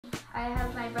I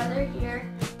have my brother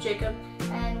here, Jacob.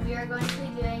 and we are going to be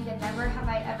doing the Never Have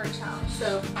I Ever challenge.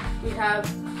 So we have,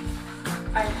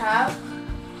 I have,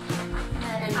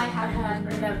 And I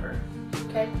have never.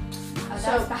 Okay. Oh,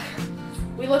 So- that was bad.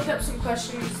 We looked up some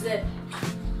questions that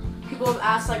people have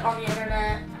asked, like on the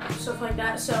internet, stuff like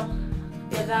that. So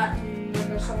we have that, and then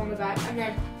there's some on the back, and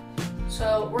then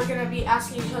so we're gonna be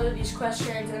asking each other these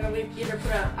questions, and then we either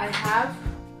put up I have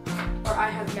or I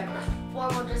have never. Or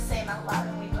we'll just say them out loud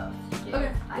and we both do.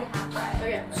 Okay. I have right.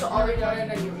 Okay. So I'll read one, and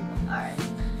then you read one. Alright.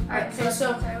 Alright. So Okay. let's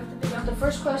So start with the big one. the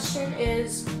first question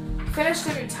is, finished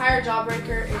an entire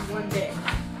Jawbreaker in one day.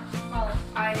 Well,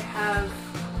 I have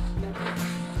never.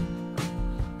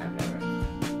 I've never.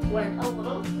 When? a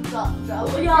little drop.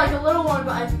 Well, yeah, like a little one,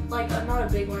 but not a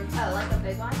big one. Oh, like a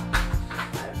big one?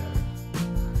 I've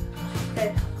never.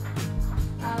 Okay.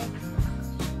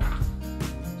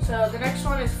 So the next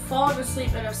one is falling asleep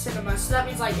in a cinema. So that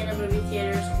means like in a movie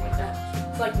theater or something like that.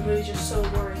 It's like the movie's just so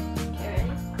boring. Okay,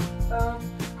 ready?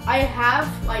 I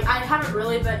haven't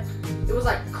really, but it was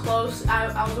like close. I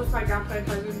was with my grandpa and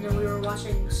cousin, and then we were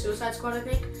watching Suicide Squad, I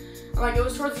think. And, like it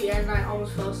was towards the end, and I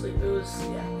almost fell asleep. It was It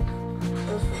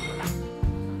was pretty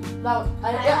funny.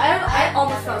 I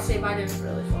almost fell asleep. I didn't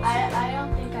really fall asleep. I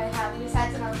don't think I have. We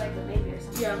sat when I was like a baby or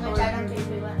something. Yeah, Which I don't think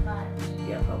we went by.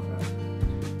 Yeah, probably not.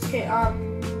 Okay,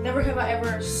 never have I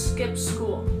ever skipped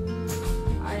school.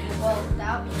 I have Well,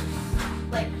 without me.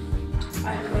 Like,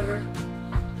 I have never.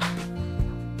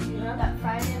 You have? that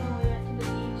Friday when we went to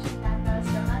the beach and had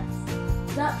those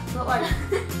donuts. That, but like,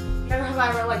 never have I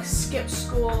ever like skipped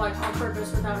school like on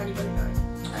purpose without anybody knowing.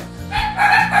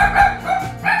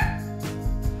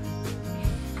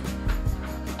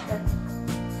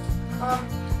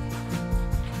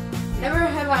 Never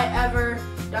have I ever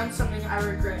done something I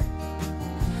regret.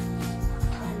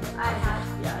 I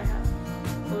have. Yeah, I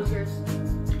have. What was yours?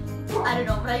 I don't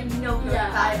know, but I know for a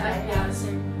Yeah, fact I have. yeah,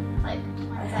 same. Like,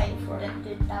 once I I have before.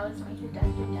 did that was me who did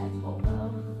dad's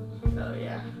bobo. Oh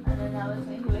yeah. And then that was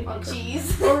me who ate the Okay.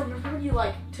 cheese. Or remember when you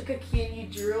like took a key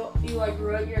and you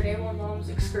wrote your name on mom's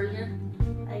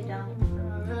excursion? I don't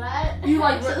remember that. You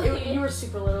actually. you were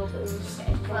super little, but it was just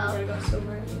Okay, well. I got so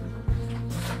mad.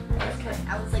 Okay.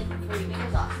 I was like 3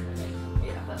 because Austin was like,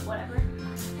 Yeah. but whatever.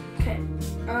 Okay.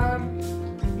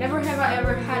 Never have I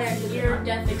ever had a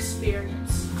near-death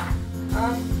experience.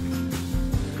 I've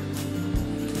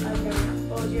never.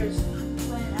 What was yours?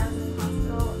 When I was in the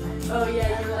hospital and Oh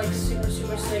yeah, you were like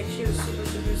super sick. She was super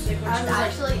sick. When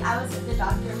she I was at the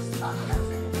doctor's thought that I was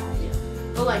gonna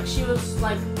die. but like she was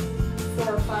like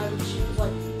 4 or 5, and she was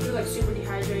like super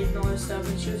dehydrated and all this stuff,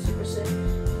 and she was super sick.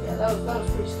 Yeah, that was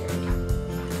pretty scary.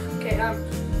 Okay.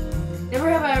 Never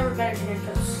have I ever been in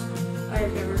handcuffs. I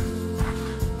have never.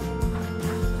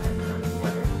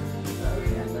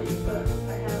 Okay, I thought you put.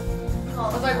 I have.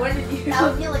 I was like, when did you? That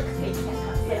would be like fake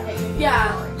handcuffs. Like that you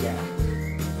Yeah.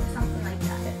 something like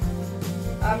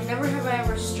that. Never have I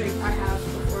ever streaked. I have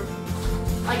before.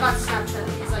 Like on Snapchat,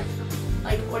 it's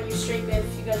like when you streak, if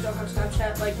you guys don't have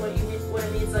Snapchat, like what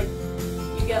it means, like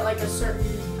you get like a certain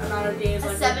amount of days. A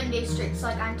Like 7-day streak. So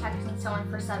like I'm texting someone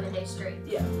for 7 days straight.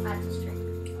 Yeah. That's a streak.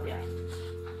 Yeah.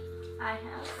 I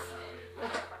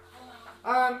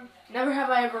have. Never have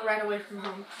I ever ran away from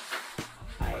home.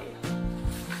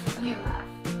 You have.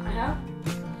 I have.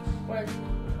 When?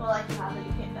 Well, like you have, but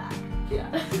you came back. Yeah.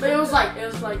 But it was like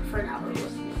for an hour. It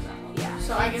wasn't that long. Yeah.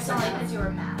 So I guess So I like have. because you were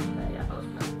mad. But Yeah, I was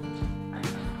mad. I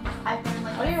have. I've been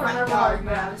like I don't in even front remember how I yard, was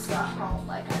but I mad. was still at home.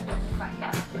 Like I've been in front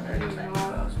yard. I don't even know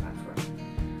what I was mad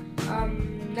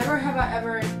for. Never have I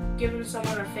ever given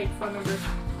someone a fake phone number.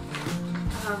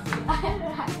 I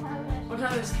haven't. One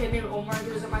time this kid named Omar,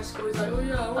 he was at my school, he's like, oh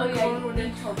yeah, I Oh want to yeah, call him one day.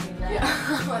 you told me that.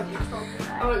 Yeah. I'm like, You told me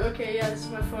that. I'm like, okay, yeah, this is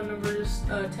my phone number, just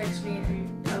text me,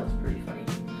 and that was pretty funny.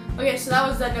 Okay, so that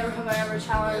was the Never Have I Ever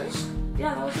challenge.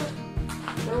 Yeah, that was it.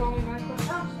 There were only 9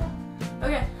 questions.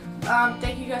 Okay,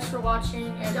 thank you guys for watching,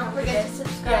 and Don't forget to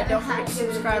subscribe. Yeah, don't and forget to give it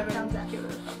a subscribe big thumbs up. and give it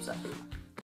a thumbs up.